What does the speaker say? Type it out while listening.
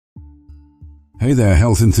Hey there,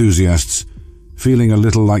 health enthusiasts. Feeling a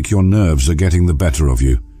little like your nerves are getting the better of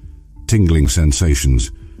you? Tingling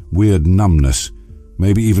sensations, weird numbness,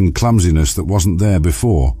 maybe even clumsiness that wasn't there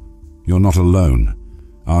before? You're not alone.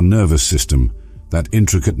 Our nervous system, that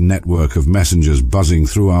intricate network of messengers buzzing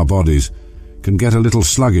through our bodies, can get a little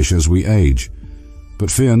sluggish as we age. But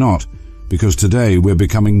fear not, because today we're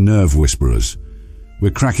becoming nerve whisperers. We're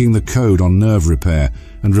cracking the code on nerve repair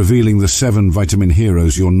and revealing the 7 vitamin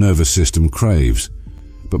heroes your nervous system craves.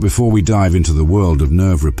 But before we dive into the world of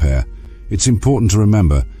nerve repair, it's important to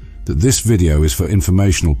remember that this video is for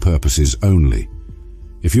informational purposes only.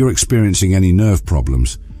 If you're experiencing any nerve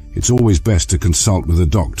problems, it's always best to consult with a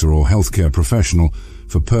doctor or healthcare professional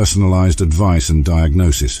for personalized advice and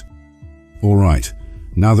diagnosis. All right,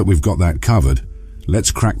 now that we've got that covered, let's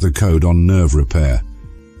crack the code on nerve repair.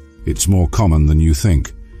 It's more common than you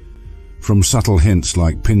think. From subtle hints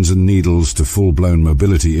like pins and needles to full-blown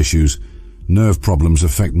mobility issues, nerve problems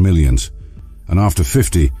affect millions. And after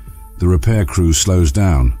 50, the repair crew slows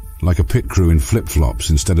down, like a pit crew in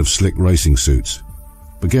flip-flops instead of slick racing suits.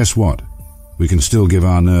 But guess what? We can still give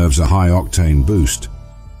our nerves a high-octane boost.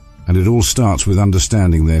 And it all starts with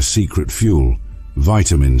understanding their secret fuel,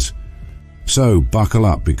 vitamins. So buckle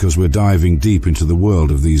up, because we're diving deep into the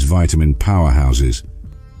world of these vitamin powerhouses.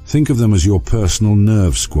 Think of them as your personal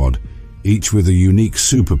nerve squad, each with a unique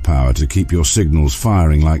superpower to keep your signals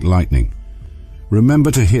firing like lightning.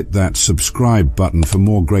 Remember to hit that subscribe button for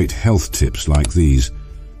more great health tips like these,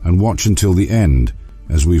 and watch until the end,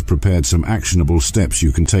 as we've prepared some actionable steps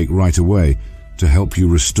you can take right away to help you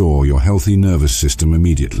restore your healthy nervous system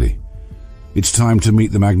immediately. It's time to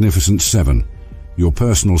meet the Magnificent 7, your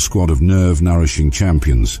personal squad of nerve-nourishing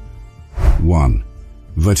champions. 1.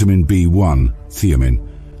 Vitamin B1, thiamine.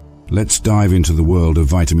 Let's dive into the world of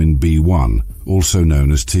vitamin B1, also known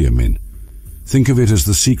as thiamine. Think of it as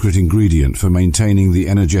the secret ingredient for maintaining the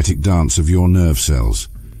energetic dance of your nerve cells.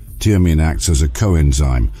 Thiamine acts as a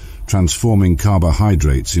coenzyme, transforming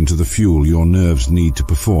carbohydrates into the fuel your nerves need to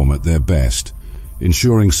perform at their best.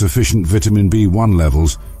 Ensuring sufficient vitamin B1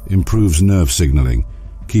 levels improves nerve signaling,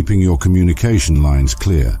 keeping your communication lines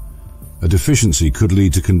clear. A deficiency could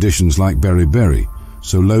lead to conditions like beriberi,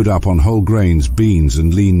 so load up on whole grains, beans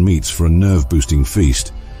and lean meats for a nerve-boosting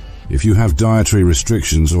feast. If you have dietary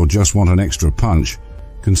restrictions or just want an extra punch,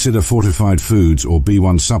 consider fortified foods or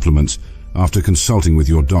B1 supplements after consulting with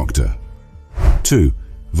your doctor. 2.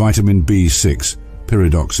 Vitamin B6,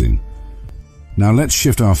 pyridoxine. Now let's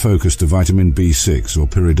shift our focus to vitamin B6 or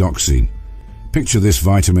pyridoxine. Picture this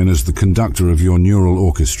vitamin as the conductor of your neural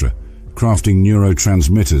orchestra, crafting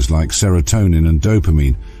neurotransmitters like serotonin and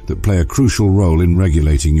dopamine that play a crucial role in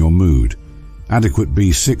regulating your mood. Adequate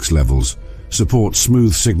B6 levels support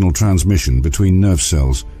smooth signal transmission between nerve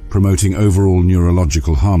cells, promoting overall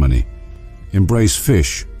neurological harmony. Embrace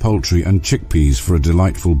fish, poultry and chickpeas for a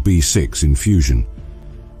delightful B6 infusion.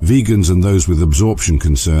 Vegans and those with absorption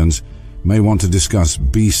concerns may want to discuss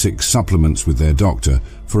B6 supplements with their doctor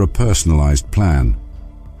for a personalized plan.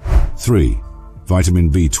 3.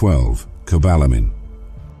 Vitamin B12, cobalamin.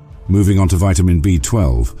 Moving on to vitamin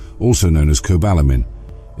B12, also known as cobalamin.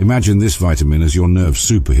 Imagine this vitamin as your nerve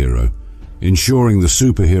superhero, ensuring the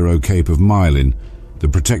superhero cape of myelin, the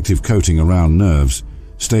protective coating around nerves,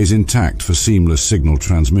 stays intact for seamless signal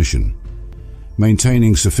transmission.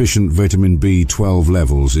 Maintaining sufficient vitamin B12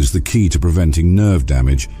 levels is the key to preventing nerve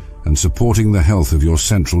damage and supporting the health of your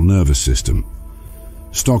central nervous system.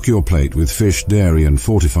 Stock your plate with fish, dairy and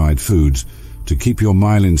fortified foods to keep your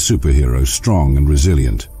myelin superhero strong and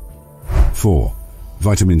resilient. 4.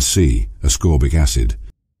 Vitamin C, ascorbic acid.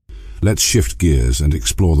 Let's shift gears and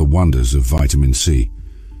explore the wonders of vitamin C.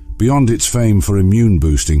 Beyond its fame for immune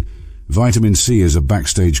boosting, vitamin C is a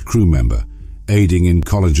backstage crew member, aiding in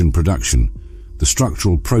collagen production, the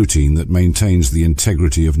structural protein that maintains the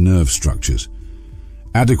integrity of nerve structures.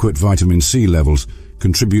 Adequate vitamin C levels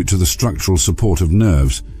contribute to the structural support of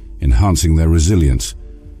nerves, enhancing their resilience.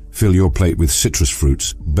 Fill your plate with citrus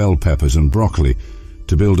fruits, bell peppers and broccoli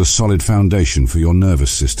to build a solid foundation for your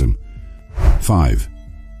nervous system. 5.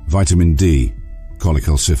 Vitamin D,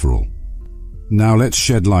 cholecalciferol. Now let's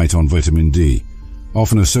shed light on vitamin D.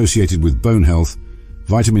 Often associated with bone health,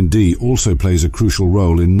 vitamin D also plays a crucial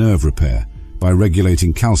role in nerve repair by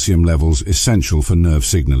regulating calcium levels essential for nerve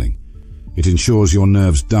signaling. It ensures your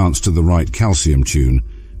nerves dance to the right calcium tune,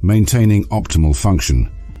 maintaining optimal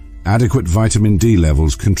function. Adequate vitamin D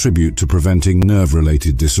levels contribute to preventing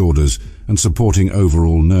nerve-related disorders and supporting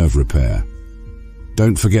overall nerve repair.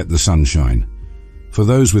 Don't forget the sunshine. For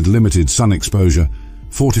those with limited sun exposure,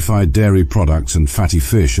 fortified dairy products and fatty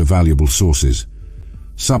fish are valuable sources.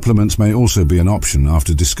 Supplements may also be an option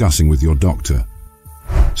after discussing with your doctor.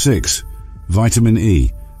 6. Vitamin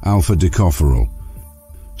E, alpha-decopherol.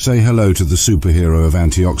 Say hello to the superhero of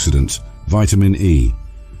antioxidants, vitamin E.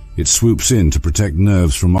 It swoops in to protect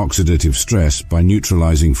nerves from oxidative stress by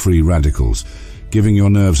neutralizing free radicals, giving your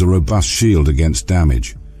nerves a robust shield against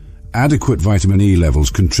damage. Adequate vitamin E levels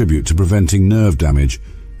contribute to preventing nerve damage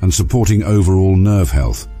and supporting overall nerve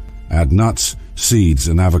health. Add nuts, seeds,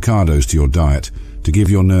 and avocados to your diet to give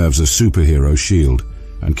your nerves a superhero shield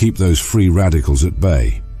and keep those free radicals at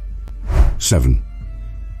bay. 7.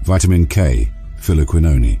 Vitamin K,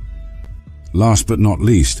 phylloquinone. Last but not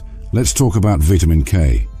least, let's talk about vitamin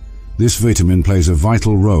K. This vitamin plays a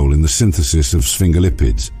vital role in the synthesis of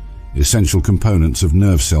sphingolipids, essential components of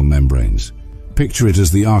nerve cell membranes. Picture it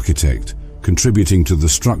as the architect, contributing to the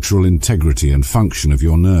structural integrity and function of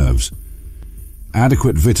your nerves.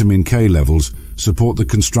 Adequate vitamin K levels support the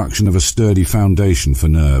construction of a sturdy foundation for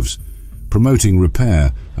nerves, promoting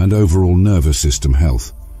repair and overall nervous system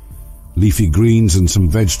health. Leafy greens and some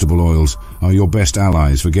vegetable oils are your best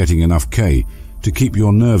allies for getting enough K to keep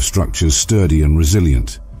your nerve structures sturdy and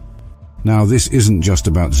resilient. Now, this isn't just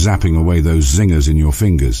about zapping away those zingers in your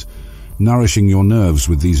fingers. Nourishing your nerves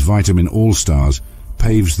with these vitamin all-stars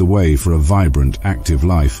paves the way for a vibrant, active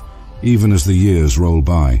life, even as the years roll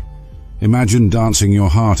by. Imagine dancing your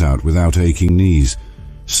heart out without aching knees,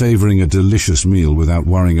 savoring a delicious meal without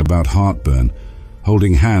worrying about heartburn,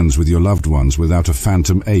 holding hands with your loved ones without a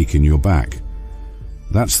phantom ache in your back.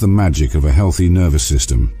 That's the magic of a healthy nervous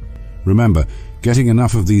system. Remember, getting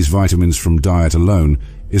enough of these vitamins from diet alone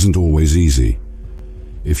isn't always easy.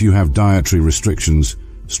 If you have dietary restrictions,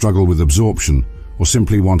 struggle with absorption, or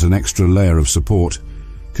simply want an extra layer of support,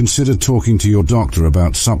 consider talking to your doctor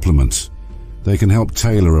about supplements. They can help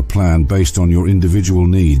tailor a plan based on your individual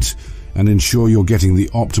needs and ensure you're getting the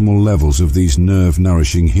optimal levels of these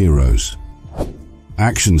nerve-nourishing heroes.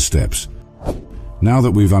 Action steps. Now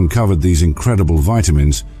that we've uncovered these incredible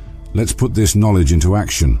vitamins, let's put this knowledge into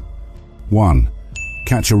action. 1.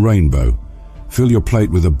 Catch a rainbow. Fill your plate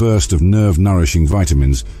with a burst of nerve-nourishing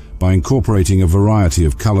vitamins by incorporating a variety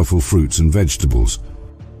of colorful fruits and vegetables.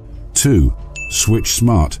 2. Switch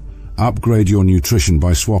smart. Upgrade your nutrition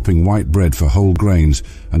by swapping white bread for whole grains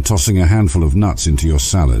and tossing a handful of nuts into your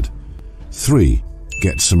salad. 3.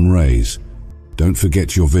 Get some rays. Don't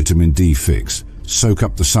forget your vitamin D fix. Soak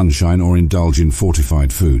up the sunshine or indulge in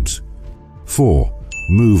fortified foods. 4.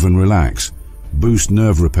 Move and relax. Boost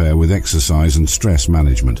nerve repair with exercise and stress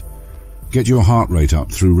management. Get your heart rate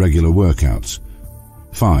up through regular workouts.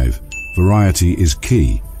 5. Variety is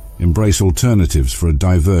key. Embrace alternatives for a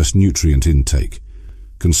diverse nutrient intake.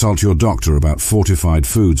 Consult your doctor about fortified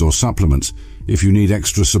foods or supplements if you need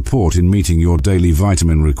extra support in meeting your daily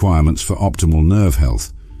vitamin requirements for optimal nerve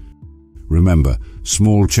health. Remember,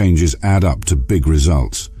 small changes add up to big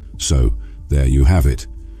results. So, there you have it.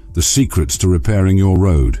 The secrets to repairing your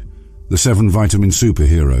road, the 7 vitamin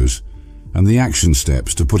superheroes, and the action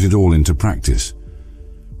steps to put it all into practice.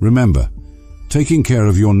 Remember, taking care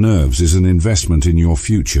of your nerves is an investment in your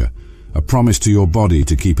future, a promise to your body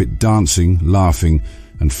to keep it dancing, laughing,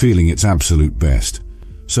 and feeling its absolute best.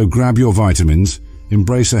 So grab your vitamins,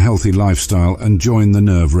 embrace a healthy lifestyle, and join the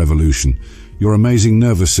nerve revolution. Your amazing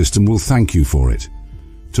nervous system will thank you for it.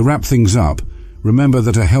 To wrap things up, remember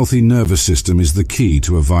that a healthy nervous system is the key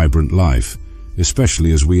to a vibrant life,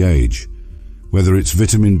 especially as we age. Whether it's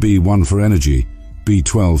vitamin B1 for energy,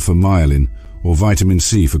 B12 for myelin, or vitamin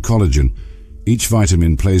C for collagen, each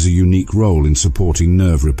vitamin plays a unique role in supporting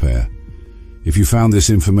nerve repair. If you found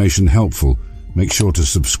this information helpful, make sure to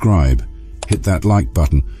subscribe, hit that like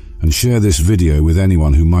button, and share this video with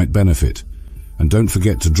anyone who might benefit. And don't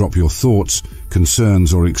forget to drop your thoughts,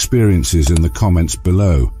 concerns, or experiences in the comments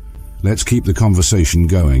below. Let's keep the conversation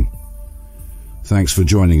going. Thanks for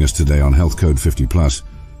joining us today on Health Code 50+.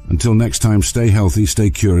 Until next time, stay healthy, stay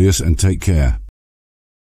curious, and take care.